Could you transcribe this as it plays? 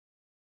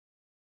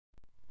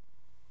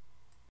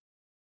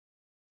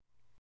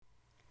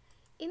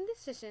In this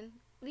session,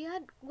 we are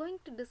going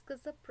to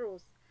discuss the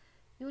prose.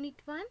 Unit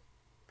 1,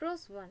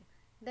 Prose 1.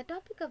 The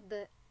topic of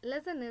the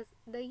lesson is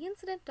The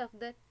Incident of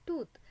the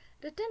Tooth,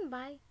 written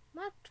by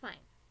Mark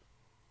Twain.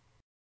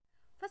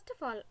 First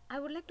of all, I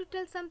would like to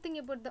tell something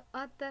about the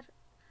author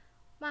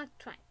Mark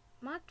Twain.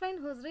 Mark Twain,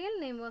 whose real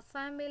name was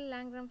Samuel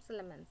Langham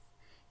Clemens.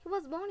 He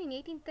was born in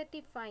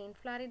 1835 in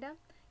Florida.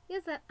 He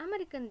is an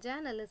American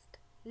journalist,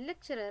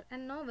 lecturer,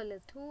 and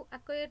novelist who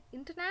acquired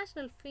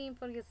international fame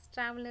for his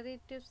travel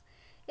narratives,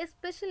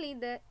 especially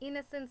The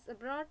Innocents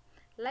Abroad,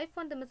 Life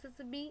on the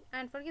Mississippi,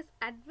 and for his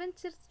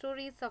adventure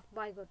stories of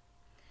boyhood.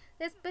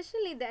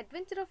 Especially The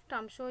Adventure of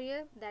Tom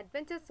Sawyer, The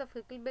Adventures of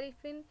Huckleberry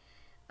Finn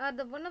are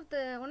one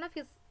of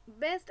his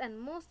best and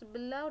most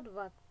beloved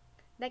work.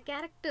 The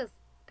characters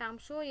Tom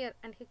Sawyer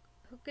and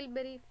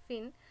Huckleberry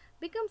Finn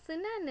become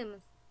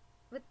synonymous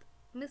with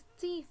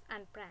mischief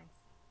and pranks.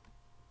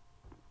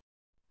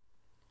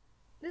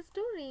 This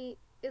story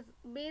is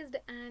based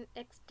on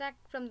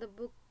extract from the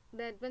book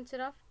The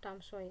Adventure of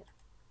Tom Sawyer.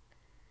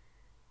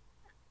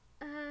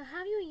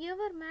 Have you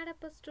ever made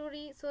up a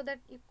story so that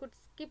you could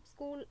skip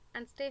school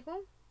and stay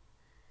home?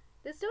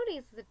 The story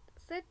is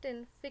set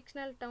in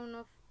fictional town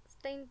of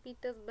St.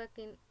 Petersburg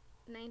in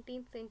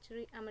 19th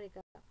century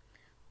America.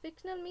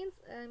 Fictional means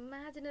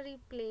imaginary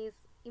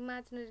place,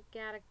 imaginary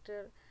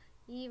character,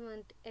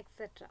 event,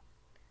 etc.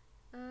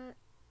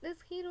 This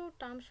hero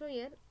Tom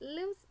Sawyer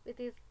lives with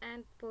his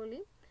aunt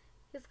Polly,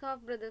 his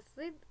half-brother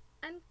Sid,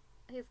 and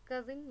his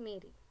cousin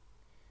Mary.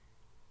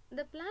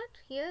 The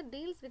plot here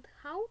deals with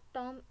how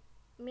Tom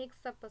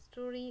makes up a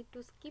story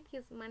to skip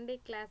his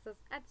Monday classes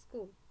at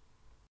school.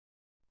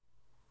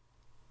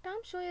 Tom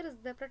Sawyer is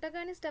the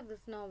protagonist of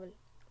this novel.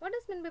 What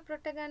does mean by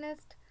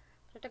protagonist?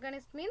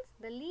 Protagonist means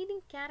the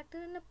leading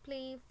character in a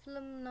play,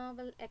 film,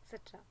 novel,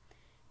 etc.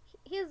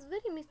 He is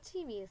very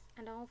mischievous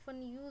and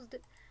often used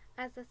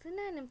as a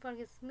synonym for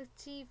his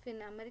mischief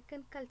in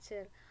American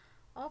culture.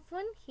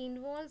 Often he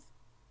involves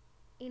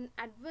in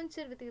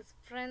adventure with his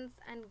friends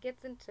and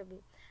gets in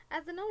trouble.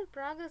 As the novel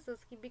progresses,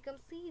 he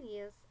becomes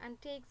serious and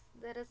takes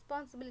the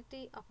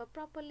responsibility of a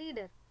proper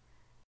leader.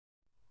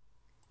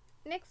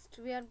 Next,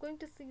 we are going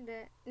to see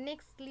the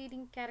next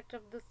leading character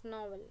of this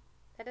novel,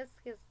 that is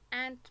his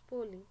Aunt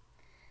Polly.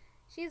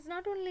 She is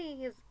not only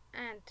his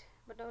aunt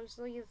but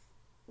also his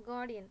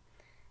guardian.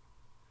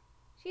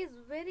 She is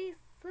very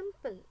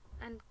simple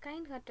and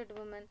kind-hearted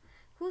woman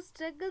who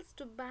struggles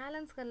to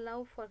balance her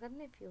love for her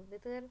nephew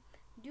with her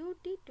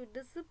duty to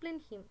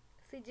discipline him.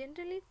 She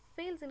generally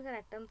fails in her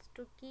attempts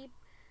to keep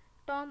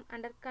Tom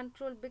under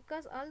control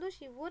because although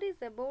she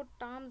worries about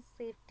Tom's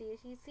safety,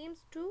 she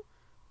seems to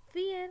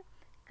fear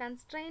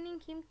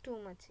constraining him too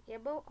much.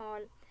 Above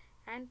all,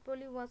 Aunt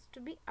Polly was to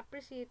be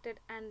appreciated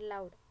and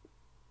loved.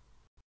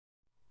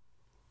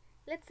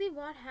 Let's see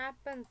what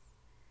happens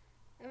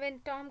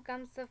when Tom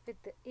comes up with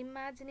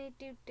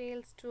imaginative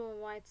tales to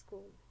avoid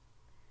school.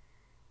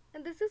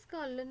 And this is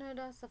called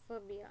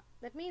Lunodosophobia.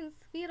 That means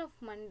fear of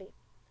Monday.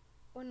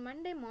 On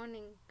Monday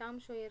morning, Tom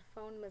Sawyer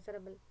found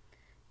miserable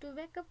to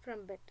wake up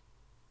from bed,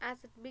 as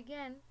it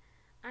began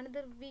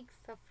another week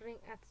suffering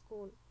at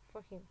school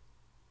for him.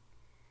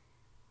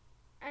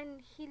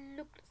 And he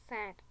looked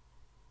sad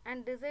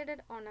and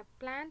decided on a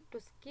plan to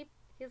skip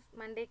his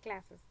Monday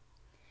classes.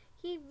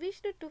 He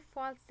wished to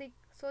fall sick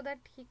so that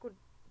he could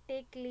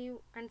take leave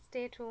and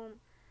stay at home.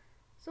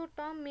 So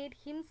Tom made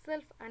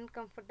himself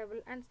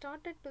uncomfortable and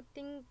started to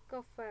think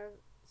of a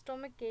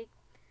stomachache,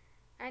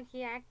 and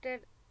he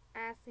acted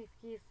as if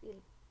he is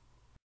ill.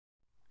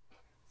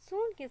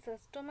 Soon his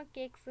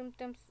stomachache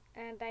symptoms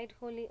died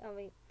wholly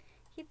away.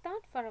 He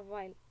thought for a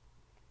while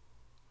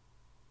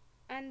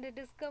and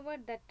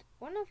discovered that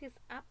one of his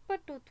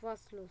upper tooth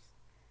was loose.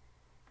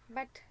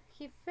 But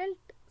he felt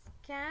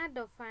scared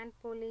of Aunt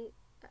Polly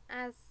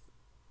as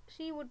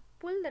she would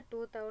pull the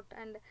tooth out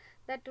and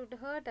that would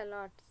hurt a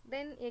lot.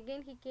 Then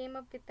again he came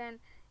up with an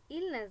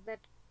illness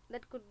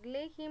that could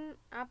lay him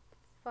up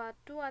for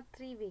 2 or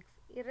 3 weeks.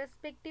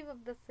 Irrespective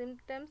of the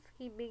symptoms,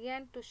 he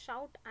began to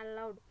shout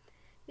aloud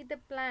with a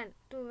plan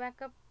to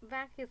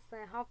whack his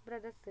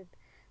half-brother Sid.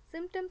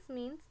 Symptoms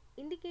means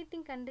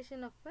indicating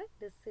condition of a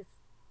disease.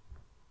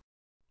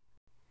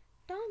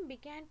 Tom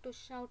began to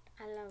shout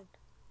aloud.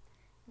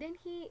 Then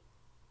he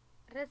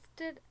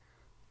rested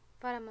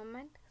for a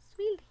moment,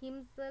 swelled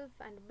himself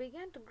and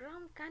began to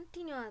groan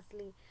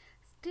continuously.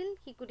 Still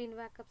he couldn't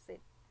wake up Sid.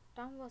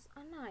 Tom was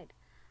annoyed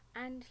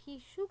and he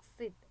shook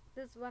Sid.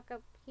 This woke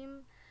up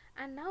him,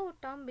 and now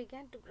Tom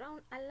began to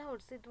groan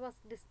aloud. Sid was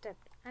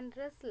disturbed and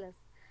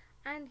restless,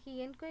 and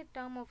he inquired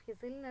Tom of his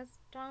illness.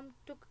 Tom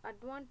took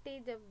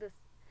advantage of this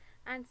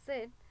and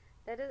said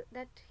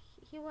that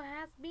he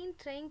has been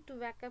trying to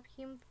wake up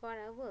him for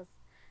hours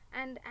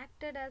and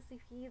acted as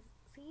if he is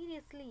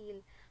seriously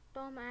ill.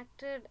 Tom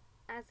acted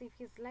as if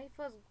his life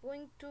was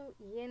going to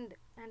end,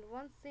 and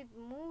once Sid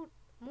moved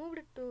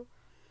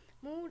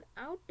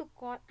out to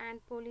call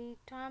Aunt Polly,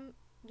 Tom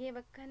gave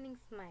a cunning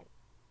smile.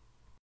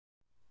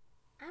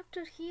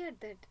 After hearing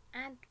that,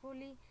 Aunt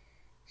Polly,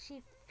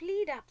 she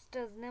fled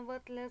upstairs,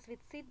 nevertheless, with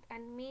Sid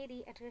and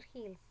Mary at her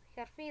heels.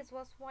 Her face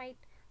was white,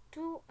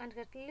 too, and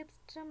her lips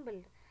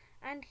trembled,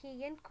 and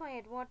he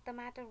inquired what the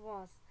matter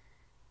was.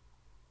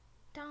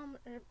 Tom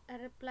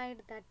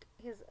replied that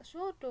his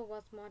show too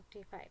was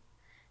mortified.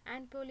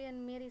 Aunt Polly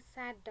and Mary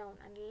sat down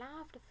and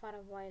laughed for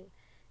a while.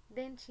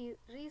 Then she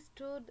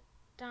restored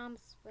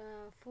Tom's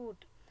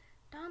foot.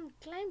 Tom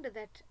claimed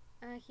that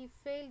he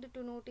failed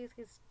to notice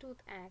his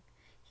toothache.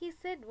 He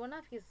said one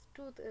of his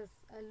tooth is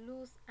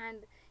loose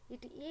and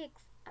it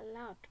aches a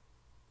lot.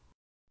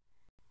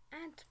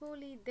 Aunt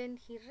Polly then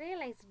he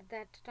realized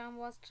that Tom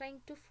was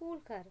trying to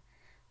fool her.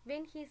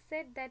 When he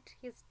said that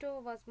his toe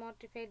was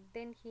mortified,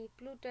 then he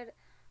pluttered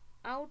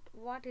out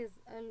what is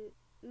a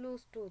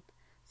loose tooth.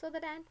 So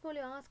that Aunt Polly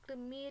asked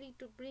Mary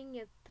to bring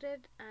a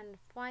thread and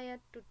fire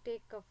to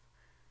take off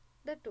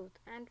the tooth.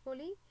 Aunt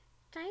Polly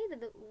tied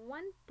the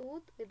one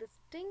tooth with a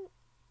string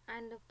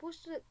and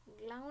pushed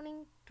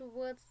glowing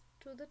towards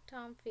to the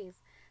Tom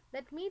face.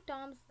 That made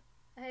Tom's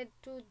head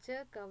to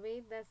jerk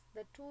away, thus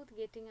the tooth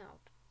getting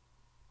out.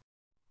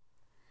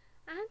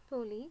 Aunt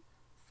Polly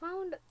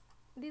found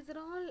these are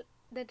all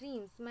the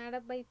dreams made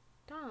up by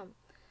Tom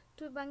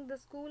to bunk the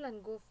school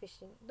and go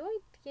fishing. Though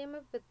it came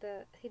up with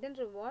a hidden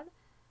reward,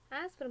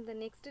 as from the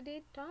next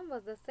day Tom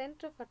was the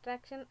center of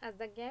attraction as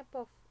the gap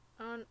of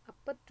an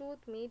upper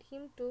tooth made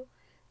him to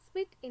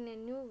spit in a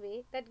new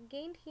way that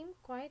gained him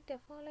quite a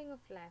following of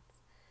lads.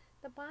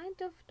 The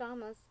point of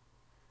Thomas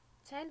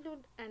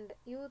childhood and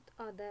youth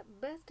are the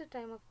best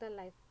time of the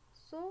life.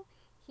 So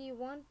he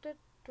wanted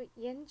to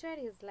enjoy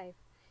his life.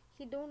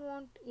 He don't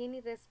want any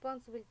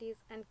responsibilities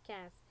and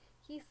cares.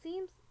 He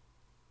seems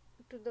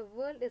to the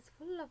world is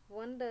full of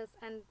wonders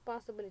and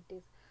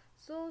possibilities.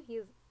 So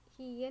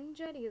he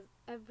enjoyed his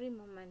every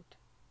moment.